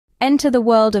Enter the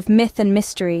world of myth and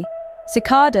mystery.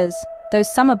 Cicadas,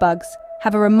 those summer bugs,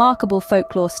 have a remarkable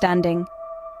folklore standing.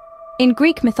 In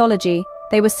Greek mythology,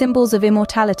 they were symbols of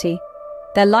immortality,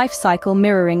 their life cycle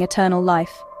mirroring eternal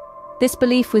life. This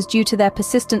belief was due to their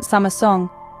persistent summer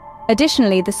song.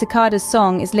 Additionally, the cicadas'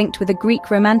 song is linked with a Greek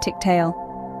romantic tale.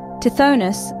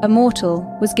 Tithonus, a mortal,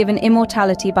 was given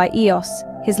immortality by Eos,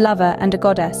 his lover and a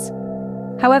goddess.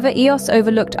 However, Eos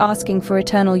overlooked asking for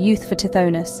eternal youth for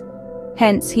Tithonus.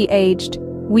 Hence, he aged,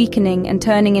 weakening and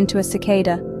turning into a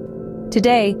cicada.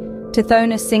 Today,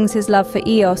 Tithonus sings his love for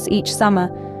Eos each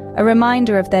summer, a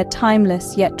reminder of their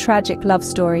timeless yet tragic love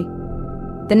story.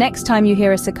 The next time you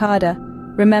hear a cicada,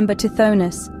 remember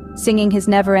Tithonus, singing his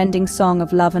never-ending song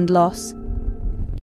of love and loss.